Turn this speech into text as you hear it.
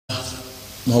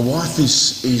My wife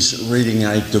is reading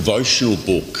a devotional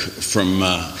book from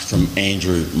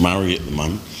Andrew Murray at the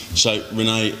moment. So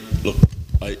Renee, look,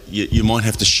 you might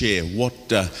have to share what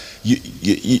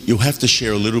you'll have to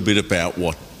share a little bit about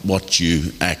what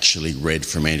you actually read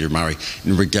from Andrew Murray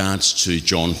in regards to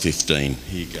John 15.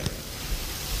 Here you go.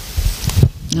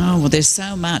 Oh, well, there's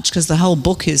so much, because the whole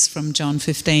book is from John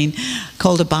 15,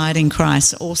 called Abide in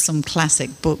Christ. Awesome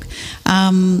classic book.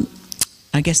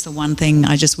 I guess the one thing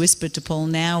I just whispered to Paul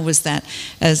now was that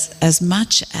as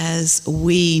much as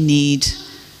we need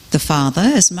the Father,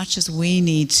 as much as we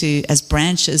need to, as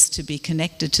branches, to be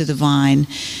connected to the vine,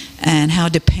 and how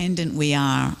dependent we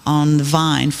are on the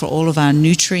vine for all of our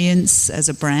nutrients as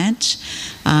a branch,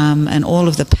 and all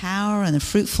of the power and the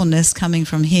fruitfulness coming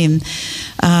from Him,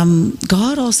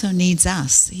 God also needs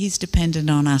us. He's dependent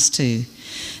on us too.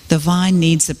 The vine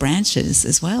needs the branches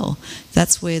as well.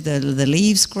 That's where the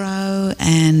leaves grow,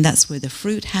 and that's where the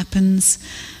fruit happens.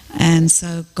 And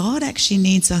so God actually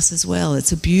needs us as well.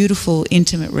 It's a beautiful,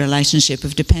 intimate relationship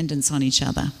of dependence on each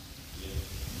other.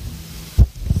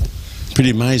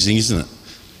 Pretty amazing, isn't it?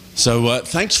 So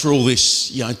thanks for all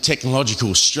this,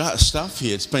 technological stuff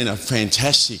here. It's been a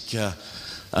fantastic,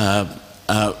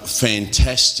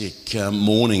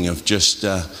 morning of just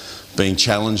being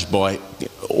challenged by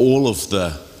all of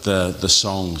the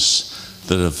songs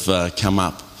that have come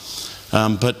up.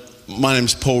 But my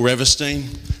name's Paul Reverstein.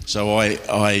 So I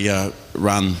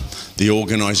run the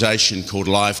organisation called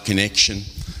Live Connection,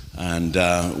 and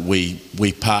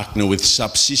we partner with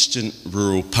subsistent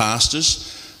rural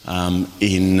pastors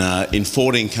in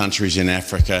 14 countries in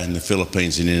Africa, and the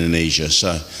Philippines and Indonesia.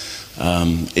 So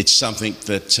it's something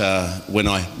that when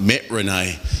I met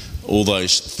Renee all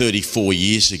those 34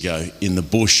 years ago in the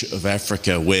bush of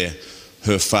Africa, where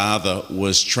her father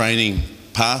was training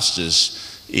pastors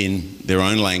in their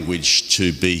own language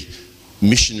to be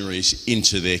missionaries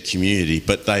into their community,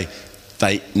 but they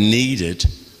needed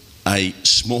a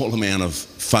small amount of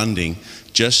funding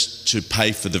just to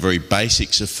pay for the very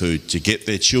basics of food, to get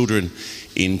their children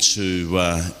into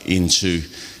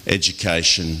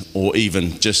education, or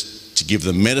even just to give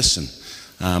them medicine.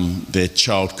 Their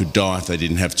child could die if they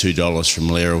didn't have $2 from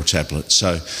Laeril tablets.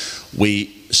 So we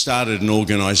started an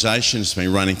organisation. It's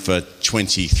been running for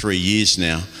 23 years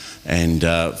now, and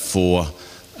for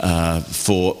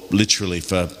literally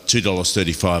for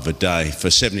 $2.35 a day, for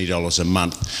 $70 a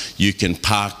month, you can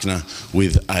partner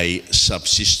with a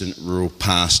subsistent rural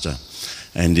pastor.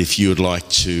 And if you'd like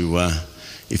to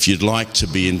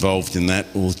be involved in that,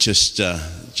 well, just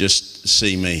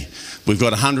see me. We've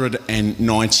got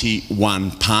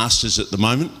 191 pastors at the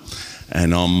moment,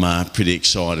 and I'm pretty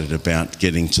excited about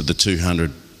getting to the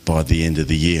 200 by the end of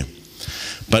the year.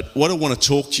 But what I want to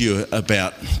talk to you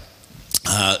about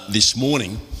this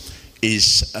morning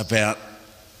is about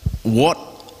what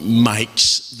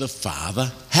makes the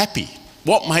Father happy.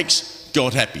 What makes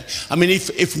God happy? I mean,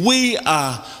 if we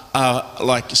are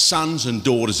like sons and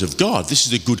daughters of God, this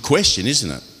is a good question,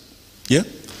 isn't it? Yeah?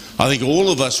 I think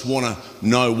all of us want to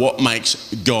know what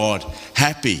makes God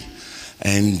happy.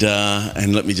 And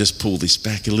let me just pull this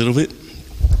back a little bit.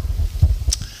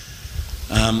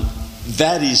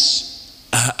 That is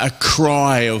a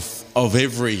cry of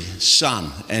every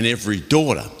son and every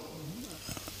daughter.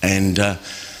 And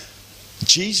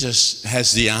Jesus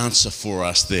has the answer for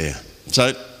us there.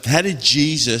 So how did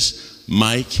Jesus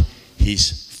make his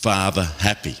Father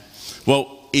happy?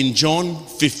 Well, in John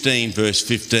 15, verse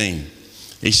 15,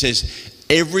 he says,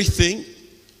 everything,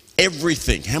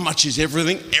 how much is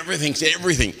everything? Everything's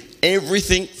everything.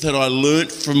 Everything that I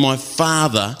learnt from my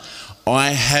Father, I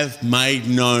have made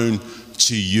known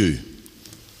to you.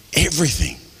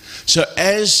 Everything. So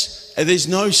as there's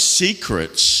no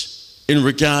secrets in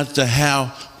regard to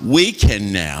how we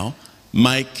can now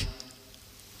make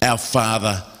our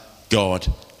Father God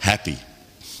happy.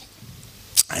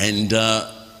 And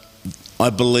I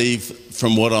believe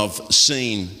from what I've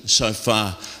seen so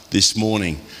far this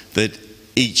morning that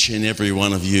each and every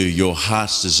one of you, your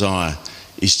heart's desire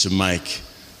is to make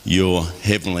your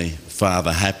Heavenly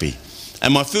Father happy.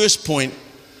 And my first point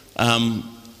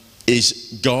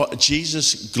is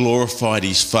Jesus glorified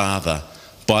his Father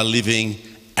by living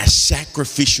a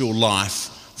sacrificial life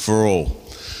for all.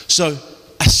 So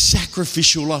a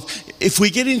sacrificial life. If we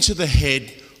get into the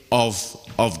head of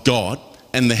God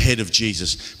and the head of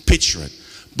Jesus, picture it.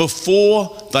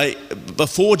 Before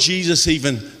Jesus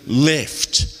even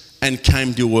left and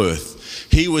came to earth,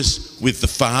 he was with the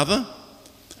Father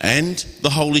and the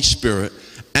Holy Spirit,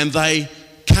 and they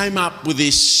came up with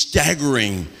this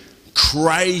staggering,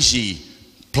 crazy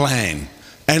plan.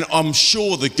 And I'm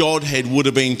sure the Godhead would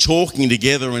have been talking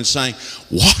together and saying,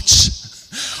 what?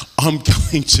 I'm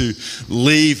going to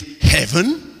leave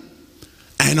heaven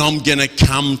and I'm going to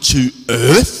come to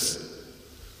earth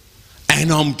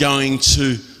and I'm going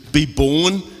to be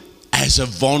born as a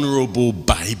vulnerable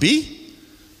baby.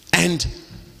 And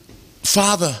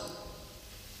Father,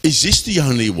 is this the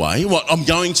only way? What, I'm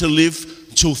going to live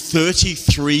till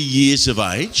 33 years of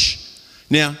age?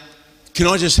 Now, can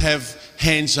I just have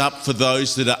hands up for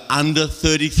those that are under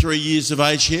 33 years of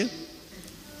age here?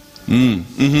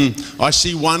 I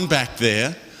see one back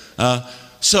there.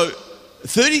 So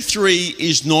 33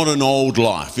 is not an old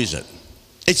life, is it?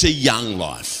 It's a young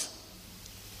life.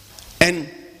 And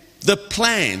the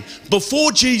plan,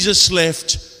 before Jesus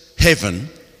left heaven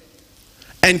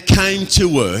and came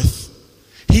to earth,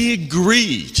 he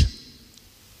agreed.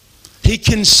 He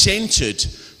consented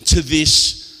to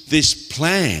this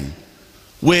plan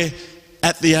where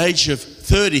at the age of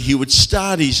 30 he would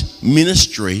start his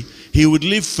ministry. He would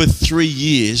live for 3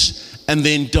 years and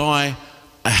then die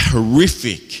a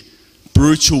horrific,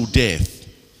 brutal death.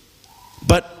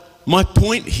 But my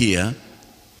point here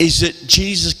is that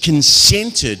Jesus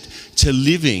consented to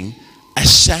living a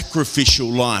sacrificial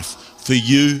life for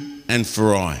you and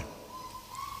for I.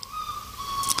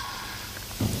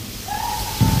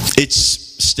 It's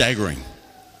staggering.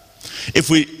 If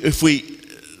we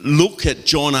look at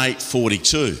John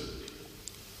 8:42,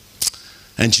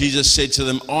 and Jesus said to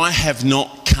them, I have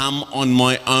not come on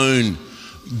my own.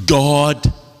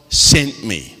 God sent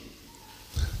me.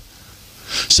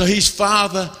 So his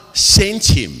Father sent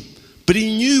him, but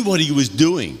he knew what he was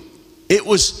doing. It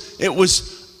was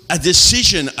a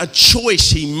decision, a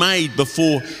choice he made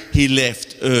before he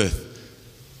left earth.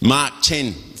 Mark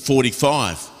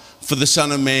 10:45, for the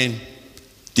Son of Man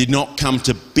did not come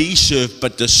to be served,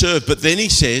 but to serve. But then he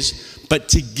says, but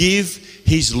to give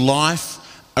his life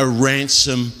a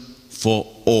ransom for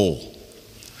all.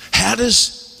 How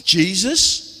does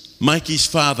Jesus make his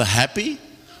Father happy?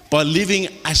 By living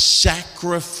a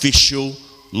sacrificial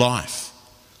life.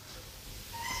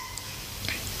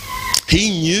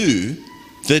 He knew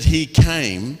that he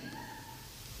came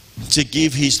to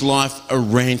give his life a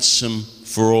ransom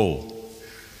for all.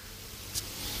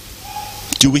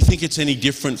 Do we think it's any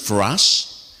different for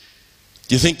us?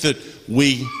 Do you think that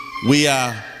we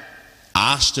are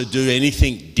asked to do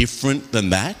anything different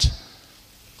than that?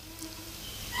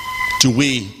 Do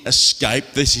we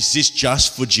escape this? Is this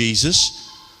just for Jesus?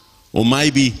 Or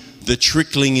maybe the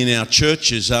trickling in our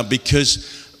churches are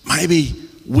because maybe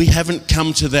we haven't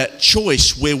come to that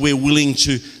choice where we're willing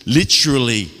to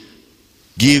literally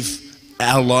give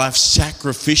our life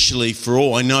sacrificially for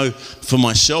all. I know for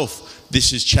myself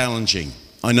this is challenging.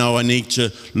 I know I need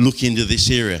to look into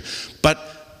this area.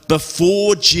 But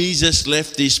before Jesus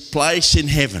left this place in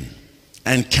heaven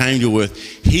and came to earth,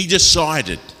 he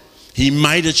decided, he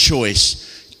made a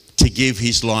choice to give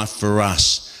his life for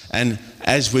us. And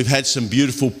as we've had some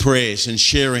beautiful prayers and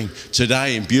sharing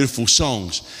today and beautiful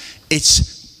songs,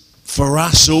 it's for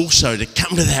us also to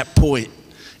come to that point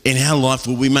in our life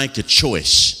where we make a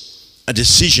choice, a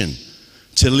decision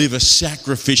to live a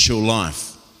sacrificial life.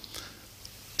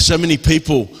 So many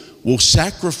people will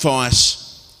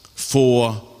sacrifice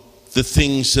for the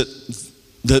things that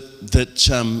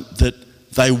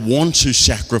they want to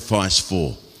sacrifice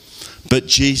for. But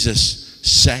Jesus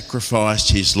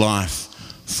sacrificed his life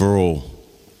for all.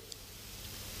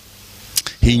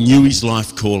 He knew his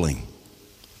life calling.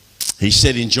 He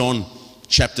said in John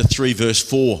chapter 3 verse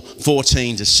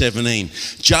 14 to 17,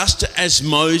 just as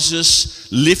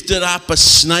Moses lifted up a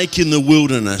snake in the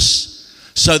wilderness,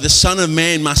 so the Son of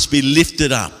Man must be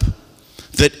lifted up,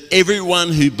 that everyone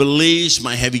who believes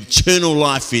may have eternal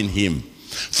life in him.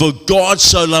 For God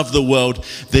so loved the world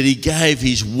that he gave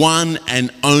his one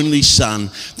and only Son,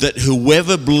 that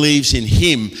whoever believes in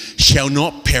him shall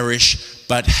not perish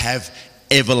but have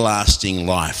everlasting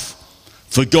life.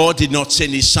 For God did not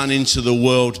send his Son into the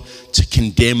world to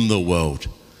condemn the world,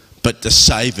 but to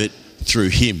save it through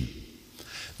him.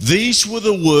 These were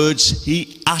the words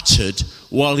he uttered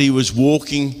while he was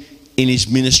walking in his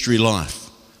ministry life.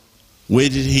 Where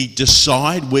did he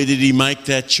decide? Where did he make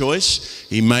that choice?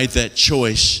 He made that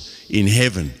choice in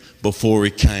heaven before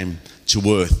he came to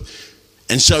earth.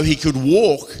 And so he could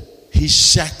walk his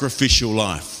sacrificial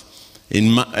life.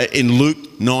 In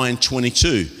Luke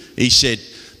 9:22, he said,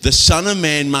 the Son of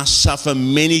Man must suffer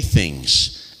many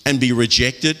things and be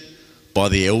rejected by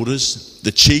the elders,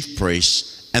 the chief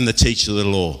priests, and the teacher of the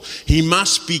law. He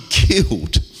must be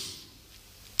killed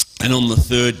and on the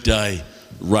third day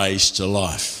raised to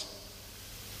life.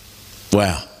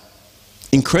 Wow.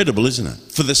 Incredible, isn't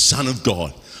it? For the Son of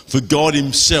God, for God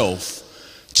himself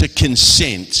to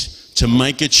consent to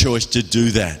make a choice to do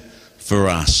that for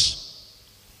us.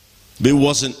 It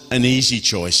wasn't an easy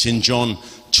choice. In John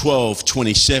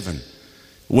 12:27,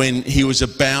 when he was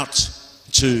about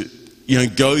to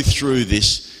go through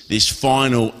this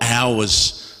final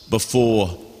hours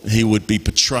before he would be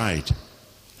betrayed,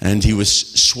 and he was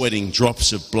sweating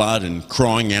drops of blood and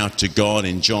crying out to God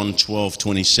in John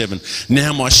 12:27,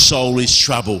 "Now my soul is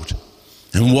troubled,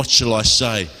 and what shall I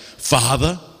say?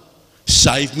 Father,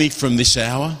 save me from this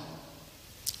hour?"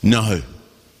 No,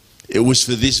 it was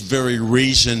for this very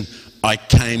reason I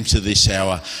came to this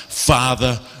hour.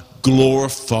 Father,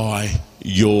 glorify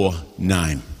your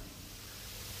name.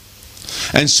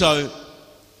 And so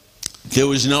there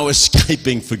was no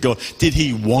escaping for God. Did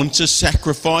he want to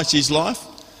sacrifice his life?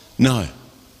 No,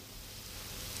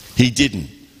 he didn't.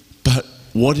 But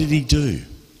what did he do?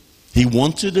 He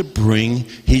wanted to bring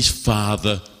his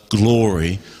Father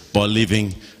glory by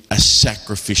living a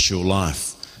sacrificial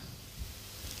life.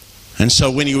 And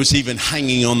so when he was even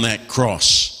hanging on that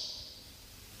cross,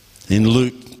 in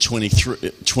Luke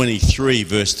 23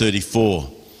 verse 34,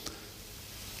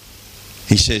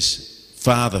 he says,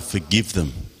 "Father, forgive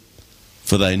them,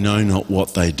 for they know not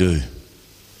what they do."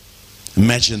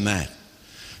 Imagine that.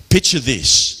 Picture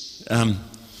this.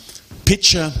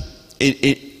 Picture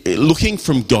looking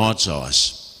from God's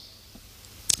eyes,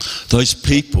 those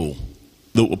people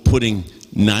that were putting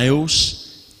nails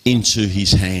into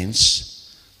his hands,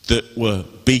 that were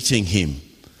beating him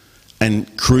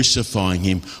and crucifying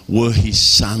him, were his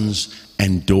sons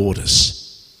and daughters,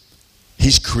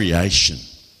 his creation.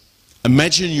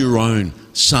 Imagine your own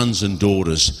sons and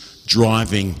daughters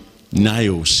driving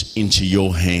nails into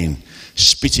your hand,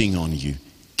 spitting on you,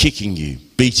 kicking you,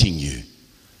 beating you.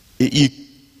 You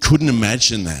couldn't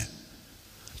imagine that.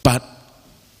 But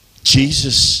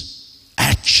Jesus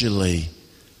actually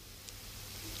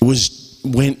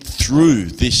went through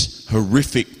this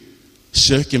horrific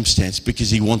circumstance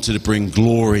because he wanted to bring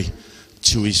glory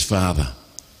to his Father.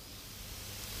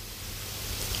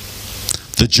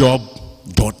 The job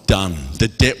got done. The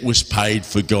debt was paid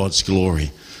for God's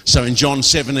glory. So in John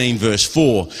 17 verse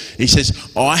 4, he says,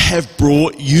 "I have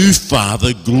brought you,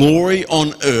 Father, glory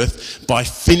on earth by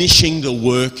finishing the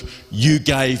work you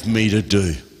gave me to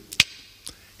do."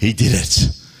 He did it.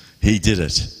 He did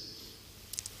it.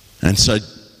 And so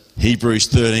Hebrews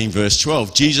 13 verse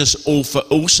 12, Jesus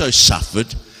also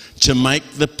suffered to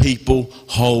make the people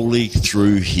holy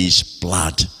through his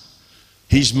blood.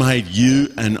 He's made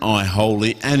you and I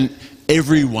holy, and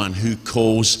everyone who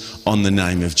calls on the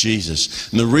name of Jesus.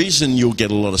 And the reason you'll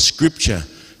get a lot of scripture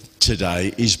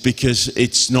today is because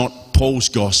it's not Paul's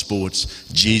gospel, it's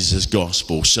Jesus'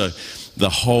 gospel. So the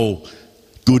whole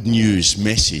good news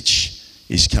message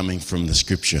is coming from the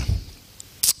scripture.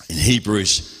 In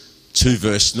Hebrews 2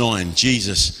 verse 9,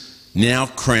 Jesus now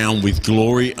crowned with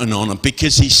glory and honor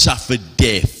because he suffered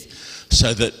death,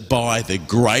 so that by the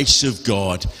grace of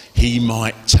God he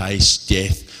might taste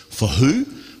death. For who?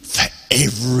 For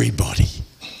everybody.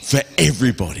 For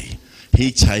everybody.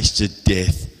 He tasted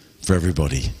death for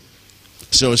everybody.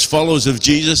 So as followers of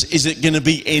Jesus, is it going to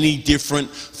be any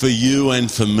different for you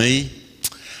and for me?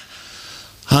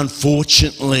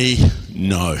 Unfortunately,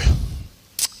 no.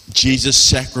 Jesus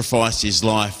sacrificed his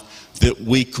life that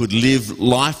we could live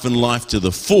life and life to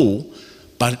the full,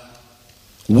 but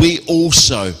we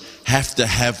also have to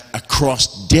have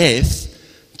across death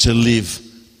to live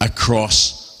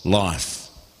across life.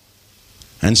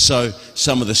 And so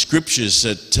some of the scriptures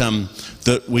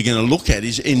that we're going to look at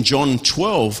is in John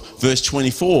 12 verse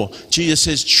 24. Jesus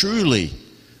says, "Truly,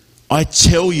 I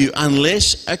tell you,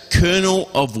 unless a kernel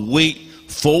of wheat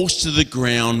falls to the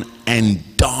ground and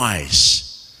dies,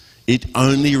 it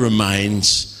only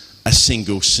remains a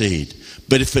single seed.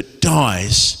 But if it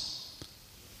dies,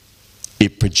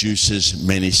 it produces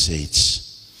many seeds."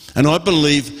 And I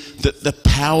believe that the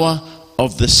power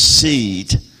of the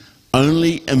seed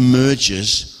only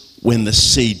emerges when the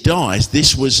seed dies.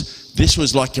 This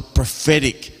was like a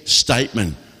prophetic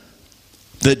statement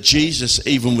that Jesus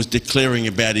even was declaring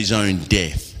about his own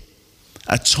death.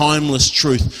 A timeless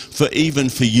truth even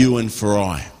for you and for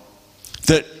I.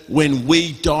 That when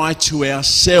we die to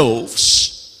ourselves,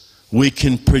 we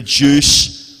can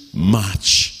produce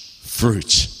much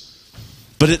fruit.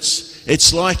 But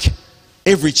it's like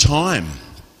every time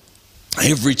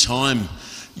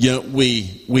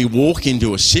we walk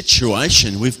into a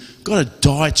situation, we've got to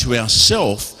die to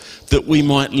ourselves that we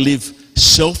might live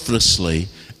selflessly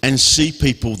and see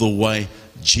people the way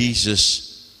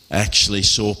Jesus actually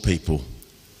saw people.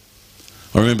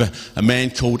 I remember a man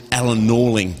called Alan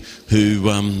Norling who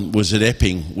was at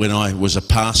Epping when I was a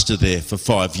pastor there for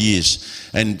 5 years.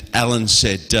 And Alan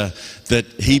said that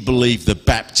he believed the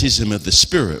baptism of the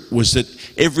Spirit was that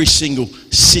every single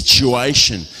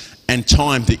situation and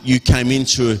time that you came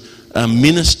into a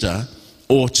minister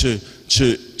or to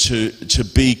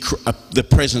be the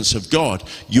presence of God,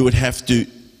 you would have to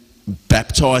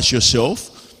baptize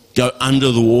yourself, go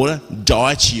under the water,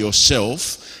 die to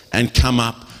yourself, and come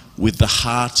up with the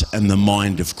heart and the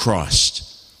mind of Christ.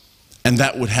 And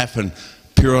that would happen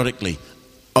periodically,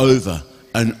 over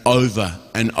and over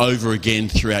and over again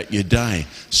throughout your day.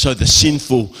 So the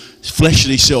sinful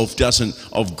fleshly self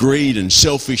of greed and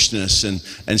selfishness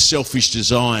and selfish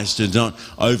desires do not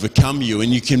overcome you,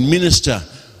 and you can minister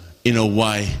in a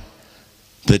way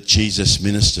that Jesus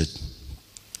ministered.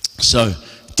 So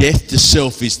death to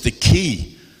self is the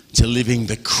key to living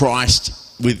the Christ,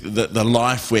 with the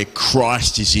life where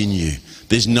Christ is in you.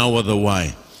 There's no other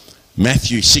way.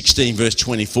 Matthew 16 verse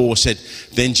 24 said,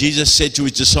 "Then Jesus said to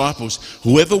his disciples,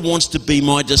 'Whoever wants to be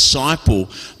my disciple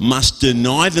must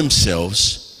deny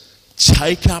themselves,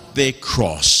 take up their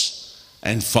cross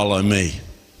and follow me.'"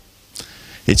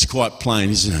 It's quite plain,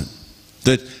 isn't it?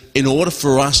 That in order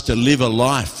for us to live a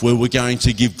life where we're going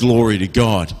to give glory to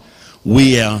God,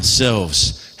 we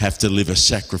ourselves have to live a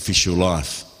sacrificial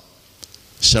life.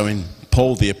 So in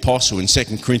Paul the Apostle in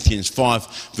 2 Corinthians 5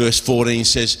 verse 14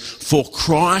 says, "For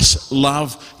Christ's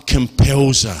love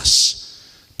compels us,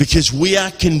 because we are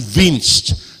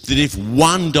convinced that if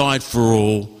one died for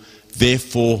all,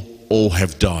 therefore all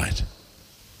have died.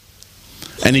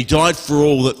 And he died for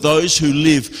all, that those who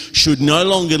live should no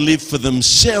longer live for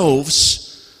themselves,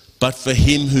 but for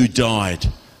him who died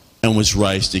and was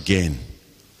raised again."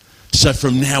 So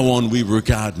from now on, we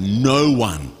regard no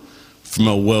one from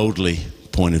a worldly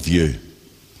point of view.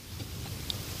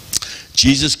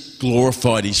 Jesus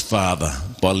glorified his Father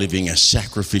by living a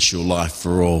sacrificial life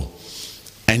for all.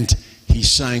 And he's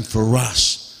saying for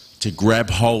us to grab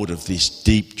hold of this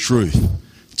deep truth,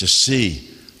 to see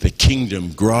the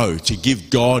kingdom grow, to give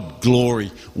God glory,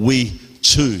 we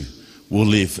too will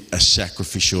live a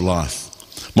sacrificial life.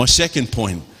 My second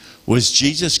point was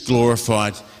Jesus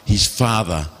glorified his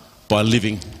Father by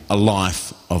living a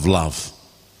life of love.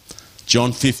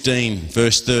 John 15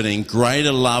 verse 13,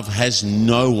 "Greater love has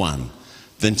no one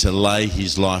than to lay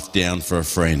his life down for a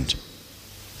friend."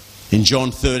 In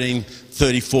John 13,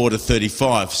 34 to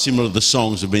 35, similar to the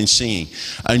songs we've been singing,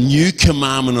 "A new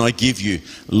commandment I give you,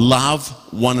 love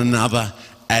one another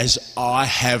as I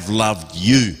have loved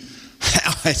you."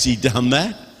 How has he done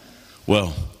that?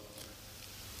 Well,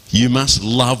 you must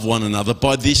love one another.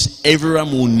 By this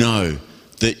everyone will know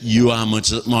that you are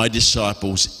my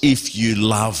disciples if you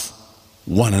love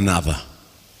one another.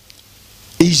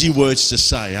 Easy words to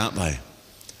say, aren't they?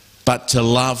 But to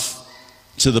love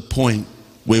to the point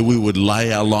where we would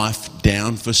lay our life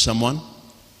down for someone.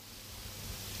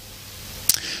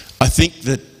 I think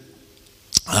that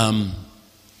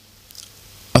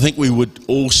we would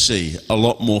all see a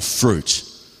lot more fruit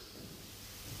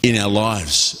in our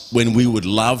lives when we would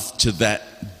love to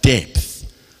that depth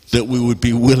that we would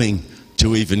be willing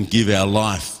to even give our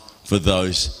life for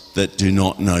those that do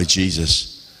not know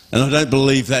Jesus. And I don't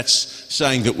believe that's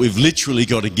saying that we've literally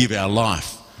got to give our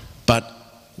life,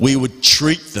 but we would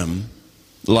treat them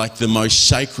like the most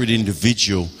sacred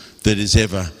individual that has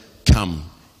ever come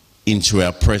into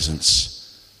our presence.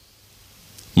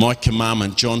 My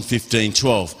commandment, John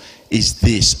 15:12, is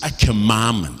this, a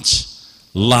commandment: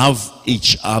 love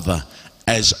each other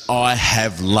as I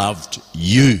have loved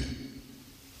you.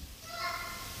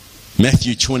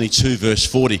 Matthew 22 verse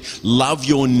 40, "Love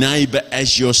your neighbour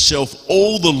as yourself.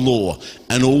 All the law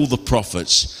and all the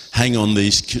prophets hang on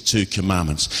these two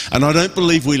commandments." And I don't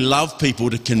believe we love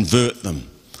people to convert them.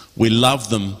 We love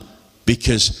them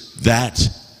because that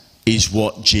is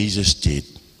what Jesus did.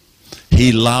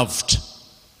 He loved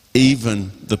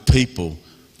even the people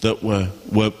that were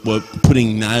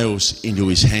putting nails into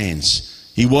his hands.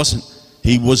 He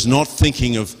was not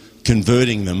thinking of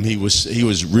converting them. He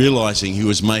was realizing he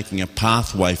was making a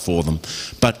pathway for them.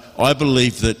 But I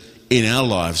believe that in our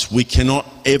lives we cannot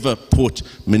ever put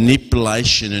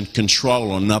manipulation and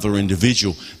control on another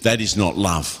individual. That is not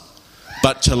love.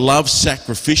 But to love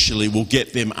sacrificially will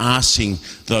get them asking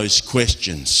those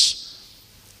questions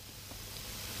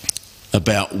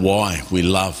about why we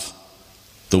love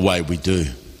the way we do.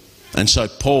 And so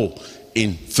Paul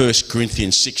in 1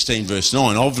 Corinthians 16 verse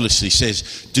 9 obviously says,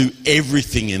 do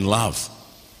everything in love.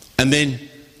 And then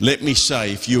let me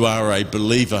say, if you are a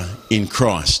believer in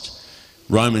Christ,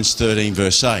 Romans 13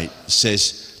 verse 8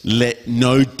 says, let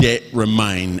no debt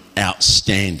remain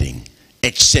outstanding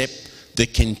except the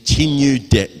continuing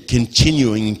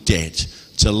debt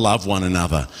to love one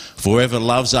another. For whoever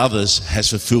loves others has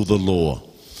fulfilled the law.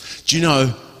 Do you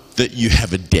know that you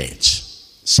have a debt?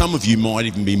 Some of you might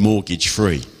even be mortgage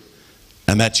free,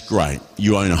 and that's great.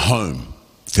 You own a home,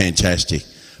 fantastic.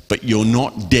 But you're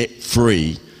not debt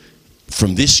free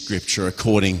from this scripture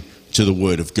according to the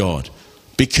Word of God.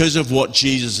 Because of what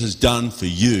Jesus has done for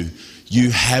you, you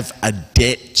have a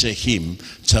debt to Him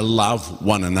to love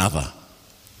one another.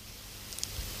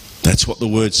 That's what the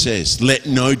Word says. Let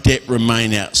no debt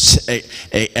remain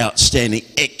outstanding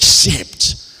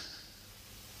except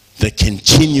the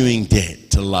continuing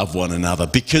debt to love one another.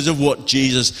 Because of what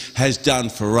Jesus has done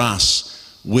for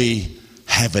us, we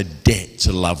have a debt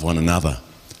to love one another.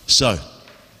 So,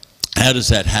 how does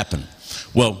that happen?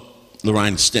 Well,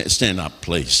 Lorraine, stand up,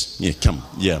 please. Yeah, come.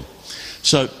 Yeah.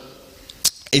 So,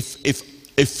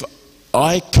 if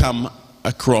I come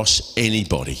across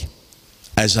anybody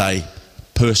as a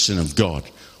person of God,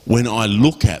 when I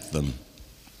look at them,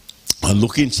 I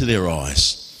look into their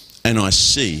eyes and I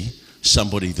see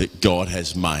somebody that God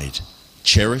has made,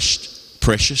 cherished,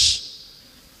 precious.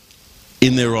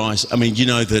 In their eyes, I mean, you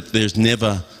know that there's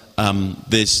never,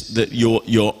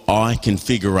 your eye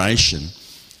configuration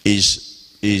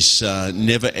is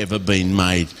never ever been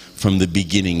made from the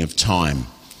beginning of time.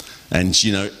 And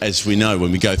you know, as we know,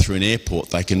 when we go through an airport,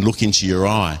 they can look into your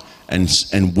eye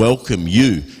and welcome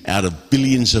you out of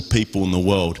billions of people in the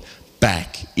world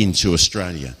back into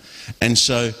Australia. And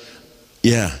so,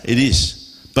 yeah, it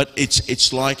is. But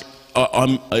it's like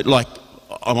I'm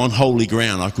on holy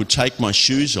ground. I could take my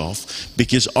shoes off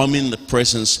because I'm in the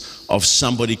presence of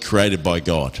somebody created by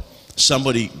God.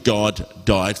 Somebody God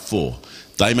died for.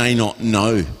 They may not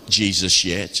know Jesus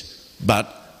yet, but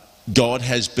God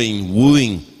has been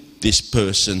wooing this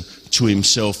person to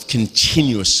Himself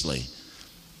continuously,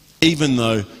 even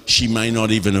though she may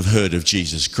not even have heard of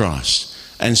Jesus Christ.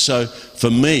 And so for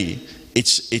me,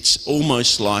 it's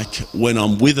almost like when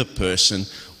I'm with a person,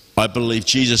 I believe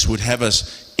Jesus would have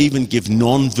us even give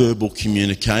non-verbal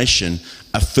communication,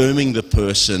 affirming the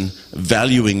person,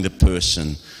 valuing the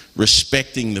person,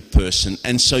 respecting the person.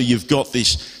 And so you've got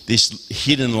this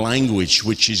hidden language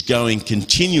which is going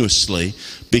continuously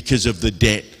because of the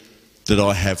debt that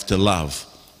I have to love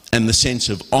and the sense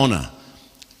of honour.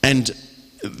 And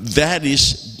that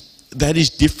is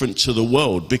different to the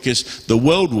world, because the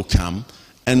world will come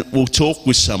and we'll talk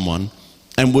with someone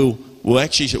and we'll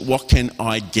actually say, what can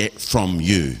I get from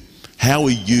you? How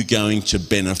are you going to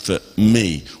benefit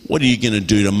me? What are you going to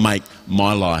do to make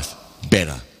my life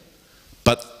better?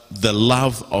 But the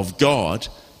love of God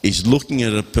is looking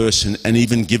at a person and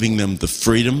even giving them the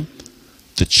freedom,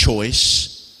 the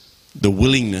choice, the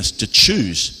willingness to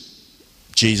choose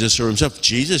Jesus or Himself.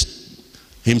 Jesus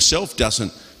Himself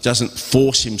doesn't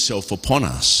force Himself upon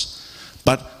us.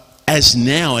 But as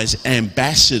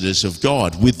ambassadors of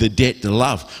God with the debt to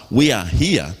love, we are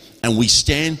here and we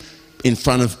stand in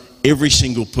front of every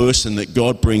single person that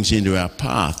God brings into our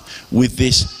path with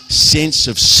this sense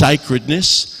of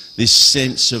sacredness, this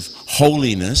sense of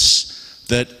holiness,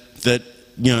 that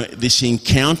you know, this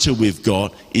encounter with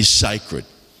God is sacred.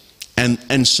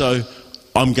 And so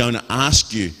I'm going to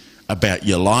ask you about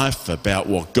your life, about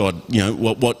what God, you know,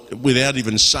 what without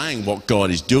even saying what God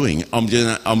is doing, I'm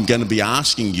going to be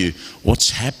asking you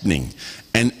what's happening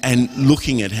and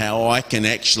looking at how I can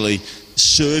actually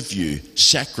serve you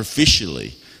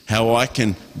sacrificially, how I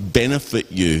can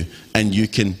benefit you, and you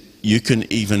can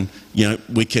even, you know,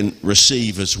 we can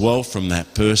receive as well from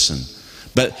that person.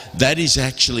 But that is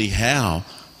actually how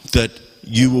that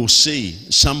you will see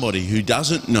somebody who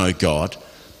doesn't know God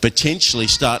potentially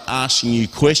start asking you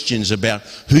questions about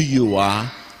who you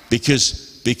are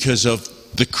because of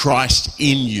the Christ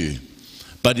in you.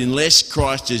 But unless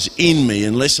Christ is in me,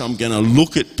 unless I'm going to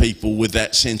look at people with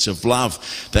that sense of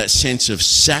love, that sense of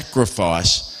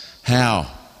sacrifice, how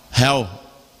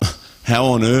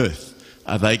on earth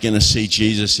are they going to see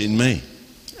Jesus in me?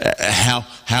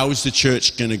 How is the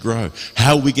church going to grow?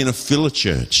 How are we going to fill a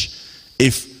church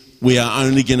if we are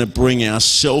only going to bring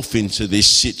ourselves into this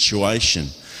situation?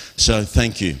 So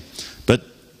thank you. But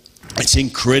it's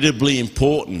incredibly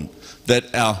important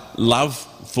that our love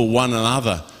for one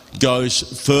another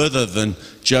goes further than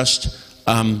just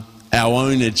our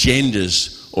own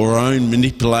agendas or our own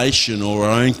manipulation or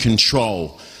our own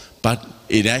control, but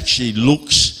it actually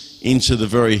looks into the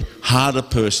very heart of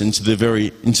person, into the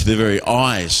very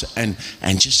eyes, and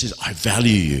just says, I value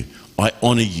you, I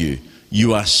honour you.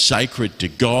 You are sacred to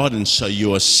God, and so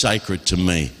you are sacred to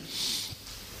me.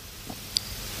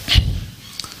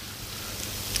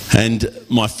 And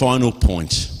my final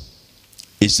point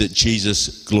is that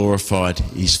Jesus glorified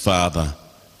His Father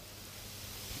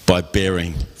by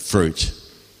bearing fruit.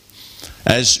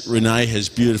 As Renee has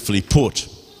beautifully put,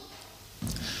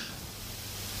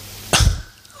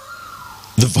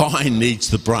 the vine needs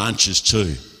the branches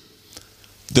too.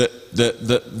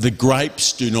 The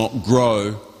grapes do not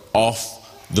grow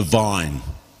off the vine.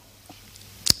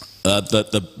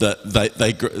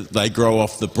 They grow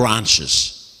off the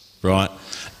branches, right?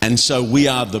 And so we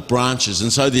are the branches.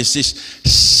 And so there's this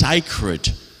sacred,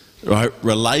 right,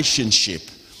 relationship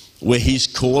where he's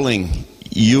calling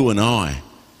you and I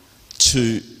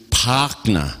to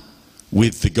partner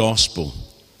with the gospel.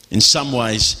 In some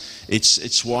ways,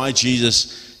 it's why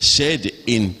Jesus said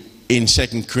in 2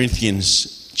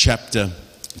 Corinthians chapter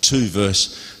 2,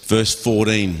 verse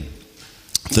 14,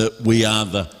 that we are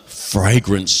the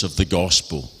fragrance of the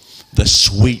gospel, the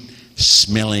sweet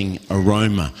smelling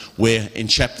aroma. Where in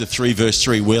chapter 3, verse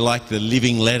 3, we're like the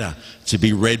living letter to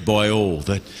be read by all,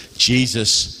 that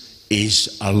Jesus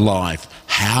is alive.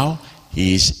 How?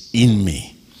 He is in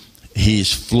me. He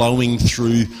is flowing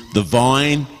through the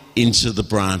vine into the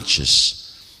branches.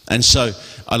 And so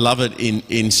I love it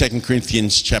in 2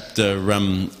 Corinthians chapter,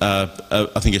 I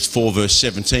think it's 4 verse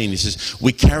 17, he says,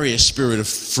 we carry a spirit of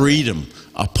freedom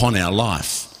upon our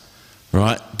life,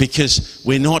 right? Because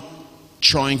we're not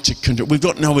trying to control, we've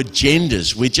got no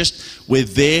agendas, we're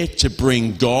there to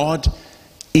bring God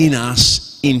in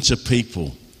us into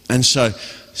people. And so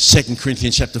 2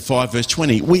 Corinthians chapter 5 verse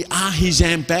 20, we are his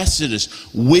ambassadors.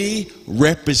 We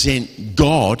represent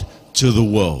God to the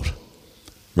world,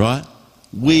 right?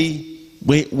 We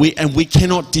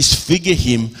cannot disfigure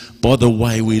him by the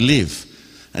way we live.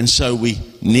 And so we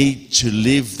need to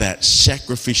live that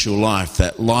sacrificial life,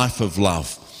 that life of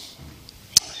love.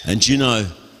 And you know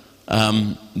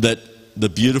that the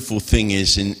beautiful thing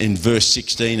is in verse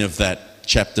 16 of that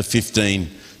chapter 15,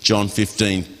 John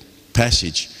 15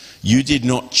 passage, you did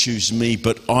not choose me,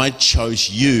 but I chose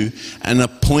you and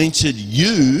appointed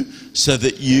you so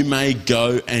that you may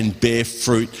go and bear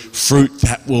fruit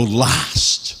that will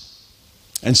last.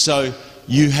 And so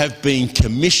you have been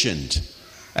commissioned,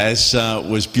 as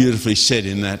was beautifully said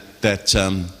in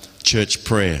that church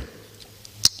prayer.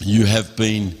 You have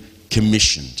been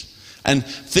commissioned. And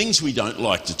things we don't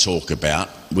like to talk about,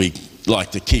 we like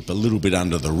to keep a little bit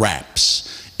under the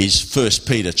wraps, is 1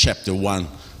 Peter chapter 1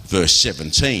 verse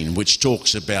 17, which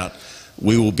talks about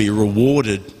we will be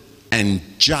rewarded and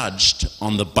judged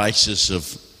on the basis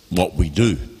of what we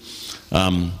do.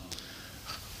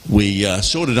 We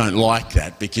sort of don't like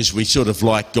that because we sort of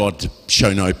like God to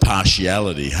show no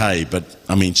partiality. Hey, but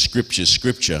I mean, Scripture's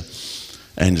Scripture,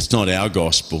 and it's not our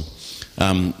gospel.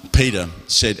 Peter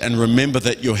said, and remember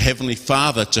that your heavenly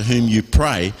Father to whom you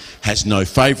pray has no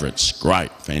favourites.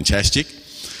 Great, fantastic.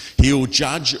 He will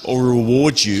judge or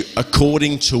reward you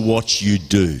according to what you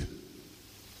do.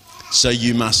 So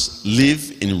you must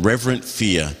live in reverent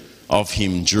fear of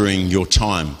him during your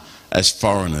time as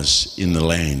foreigners in the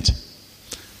land.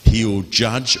 He will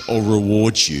judge or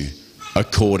reward you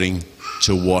according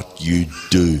to what you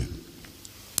do.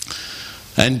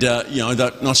 And,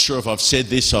 I'm not sure if I've said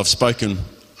this, I've spoken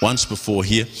once before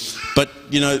here, but,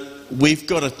 we've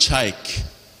got to take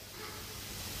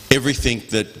everything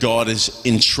that God has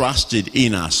entrusted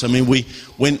in us. I mean,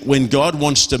 when God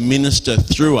wants to minister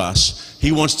through us,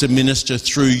 he wants to minister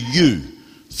through you,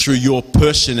 through your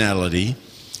personality,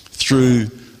 through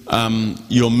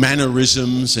your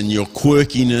mannerisms and your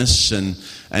quirkiness,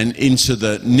 and into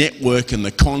the network and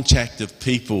the contact of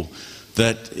people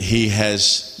that he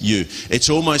has you. It's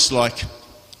almost like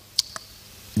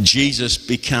Jesus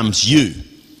becomes you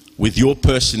with your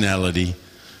personality,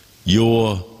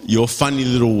 your funny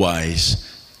little ways,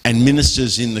 and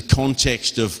ministers in the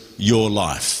context of your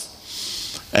life.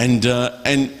 And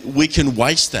we can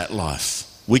waste that life.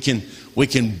 We can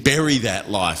bury that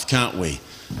life, can't we?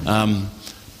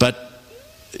 But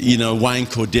Wayne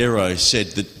Cordero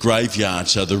said that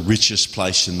graveyards are the richest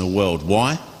place in the world.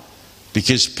 Why?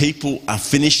 Because people are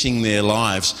finishing their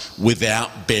lives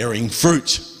without bearing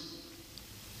fruit.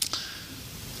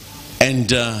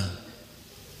 And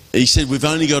he said we've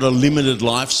only got a limited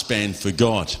lifespan for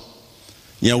God.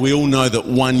 We all know that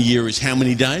 1 year is how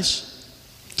many days?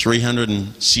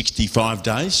 365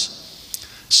 days.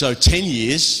 So 10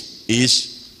 years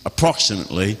is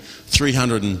approximately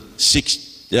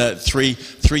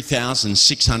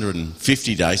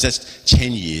 3,650 days. That's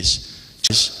 10 years.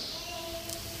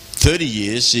 30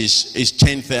 years is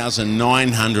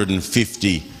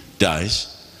 10,950 days.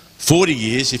 40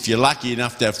 years, if you're lucky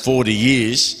enough to have 40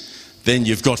 years, then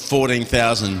you've got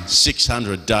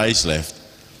 14,600 days left.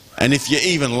 And if you're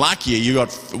even luckier,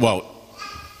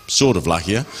 sort of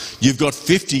luckier, you've got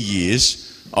 50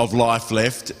 years of life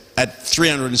left, at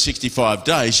 365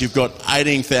 days, you've got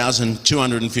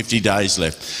 18,250 days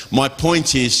left. My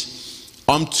point is,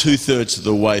 I'm 2/3 of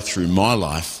the way through my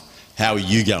life. How are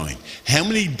you going? How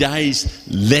many days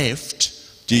left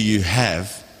do you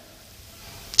have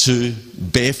to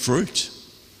bear fruit,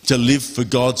 to live for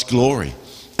God's glory?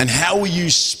 And how will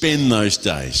you spend those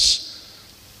days?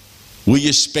 Will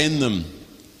you spend them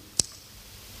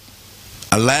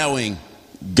allowing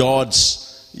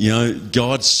God's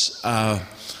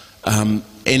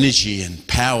energy and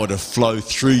power to flow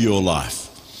through your life?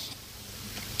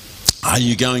 Are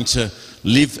you going to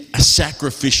live a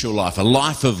sacrificial life, a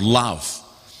life of love?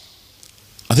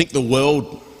 I think the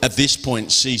world at this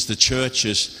point sees the church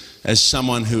as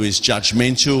someone who is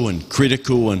judgmental and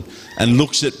critical and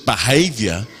looks at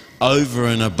behaviour over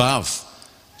and above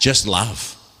just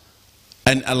love,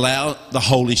 and allow the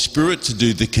Holy Spirit to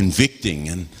do the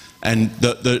convicting and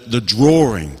the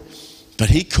drawing. But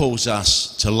He calls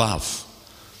us to love.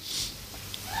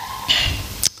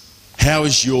 How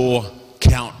is your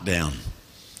countdown?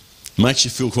 Makes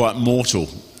you feel quite mortal,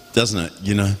 doesn't it?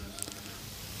 You know,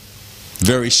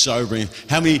 very sobering.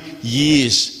 How many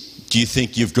years do you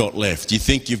think you've got left? Do you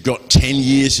think you've got 10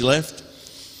 years left?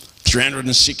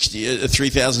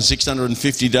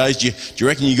 3,650 days? Do you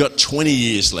reckon you've got 20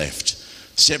 years left?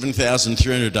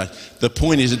 7,300 days? The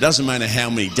point is, it doesn't matter how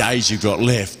many days you've got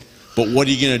left, but what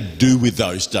are you going to do with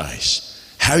those days?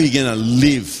 How are you going to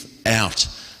live out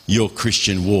your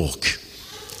Christian walk?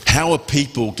 How are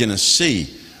people going to see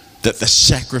that the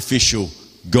sacrificial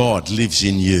God lives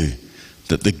in you,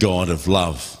 that the God of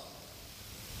love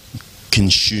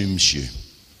consumes you?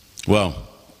 Well,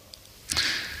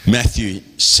 Matthew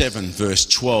 7 verse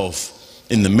 12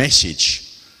 in the Message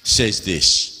says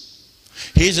this.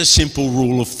 Here's a simple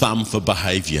rule of thumb for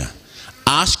behaviour.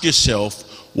 Ask yourself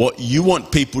what you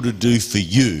want people to do for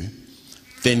you,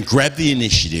 then grab the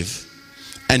initiative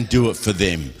and do it for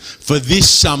them. For this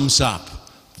sums up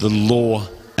the law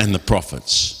and the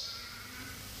prophets.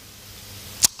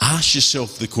 Ask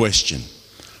yourself the question,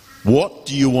 what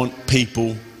do you want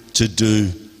people to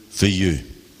do for you?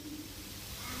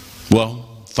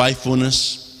 Well,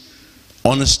 faithfulness,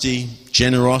 honesty,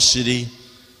 generosity,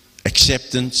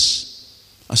 acceptance,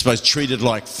 I suppose treated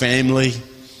like family,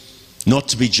 not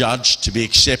to be judged, to be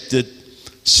accepted,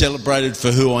 celebrated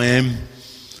for who I am,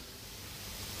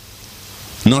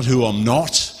 not who I'm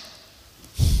not,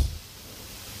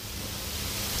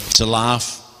 to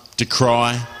laugh, to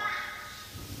cry,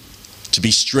 to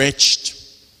be stretched,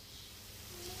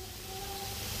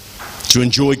 to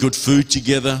enjoy good food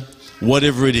together,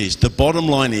 whatever it is. The bottom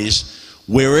line is,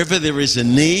 wherever there is a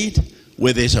need,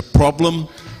 where there's a problem,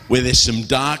 where there's some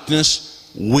darkness,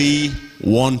 we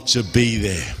want to be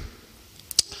there,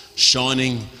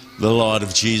 shining the light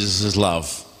of Jesus'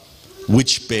 love,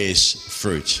 which bears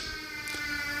fruit.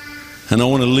 And I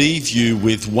want to leave you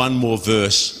with one more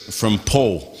verse from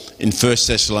Paul in 1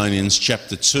 Thessalonians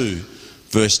chapter 2,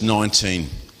 verse 19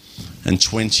 and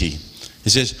 20. It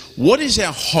says, what is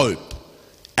our hope,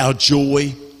 our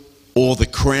joy, or the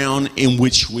crown in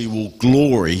which we will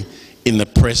glory in the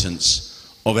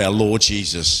presence of our Lord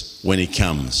Jesus when He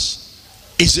comes?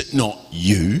 Is it not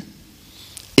you?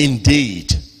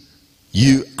 Indeed,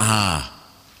 you are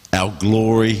our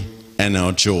glory and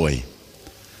our joy.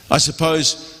 I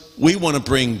suppose we want to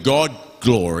bring God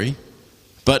glory,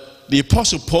 but the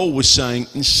Apostle Paul was saying,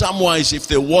 in some ways, if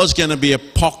there was going to be a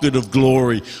pocket of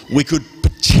glory we could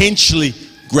potentially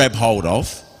grab hold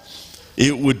of,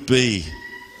 it would be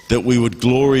that we would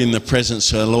glory in the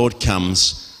presence of our Lord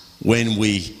comes, when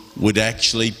we would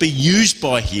actually be used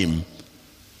by Him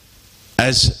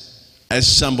as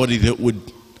somebody that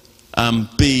would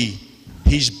be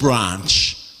His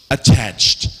branch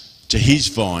attached to His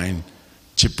vine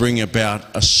to bring about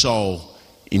a soul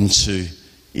into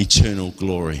eternal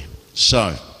glory.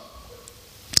 So,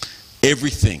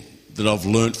 everything that I've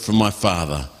learnt from my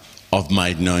Father, I've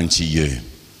made known to you.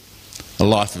 A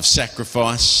life of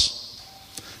sacrifice.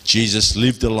 Jesus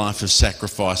lived a life of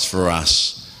sacrifice for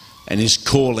us, and is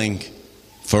calling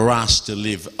for us to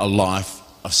live a life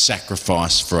of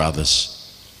sacrifice for others.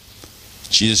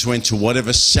 Jesus went to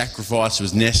whatever sacrifice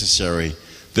was necessary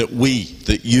that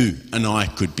you and I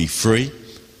could be free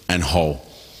and whole.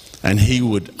 And He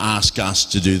would ask us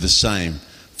to do the same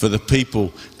for the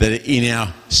people that are in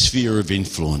our sphere of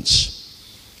influence.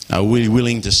 Are we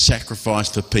willing to sacrifice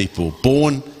for people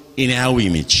born in our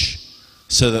image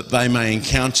so that they may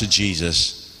encounter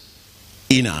Jesus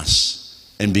in us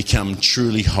and become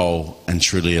truly whole and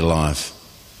truly alive?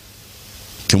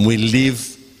 Can we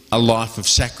live a life of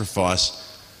sacrifice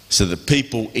so that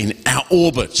people in our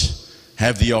orbit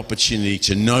have the opportunity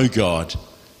to know God,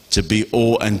 to be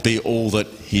all that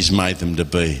He's made them to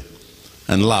be.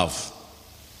 And love.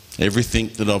 Everything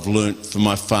that I've learnt from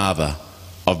my Father,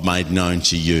 I've made known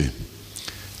to you.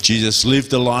 Jesus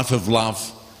lived a life of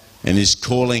love and is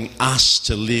calling us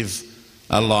to live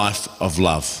a life of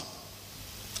love.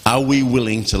 Are we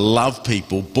willing to love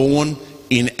people born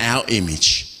in our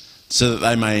image so that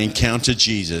they may encounter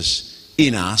Jesus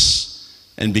in us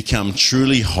and become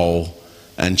truly whole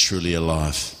and truly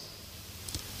alive?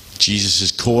 Jesus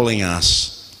is calling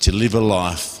us to live a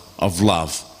life of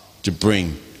love, to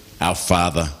bring our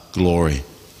Father glory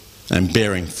and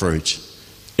bearing fruit.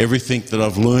 Everything that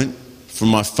I've learnt from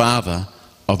my Father,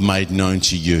 I've made known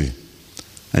to you.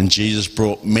 And Jesus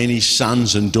brought many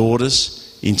sons and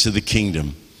daughters into the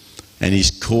kingdom, and He's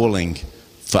calling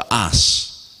for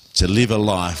us to live a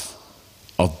life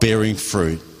of bearing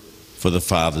fruit for the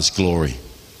Father's glory.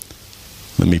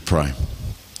 Let me pray.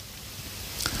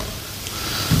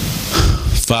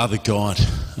 Father God,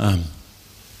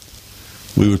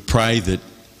 we would pray that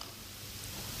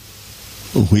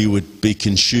we would be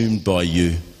consumed by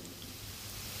you.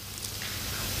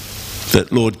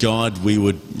 That, Lord God, we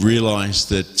would realise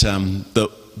that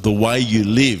the way you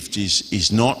lived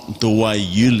is not the way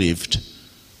you lived,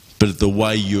 but the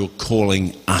way you're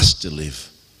calling us to live.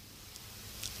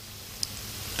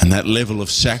 And that level of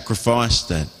sacrifice,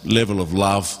 that level of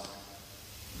love,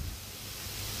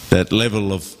 that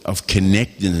level of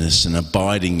connectedness and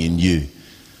abiding in you,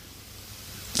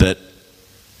 that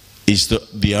is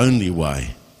the only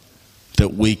way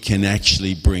that we can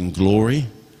actually bring glory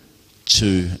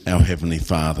to our Heavenly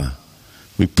Father.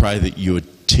 We pray that you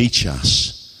would teach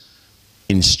us,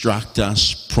 instruct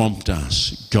us, prompt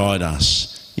us, guide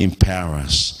us, empower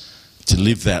us to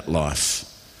live that life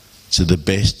to the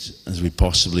best as we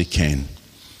possibly can.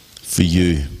 For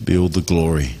you be all the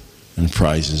glory and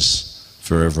praises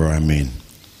forever. Amen.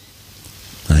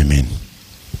 Amen.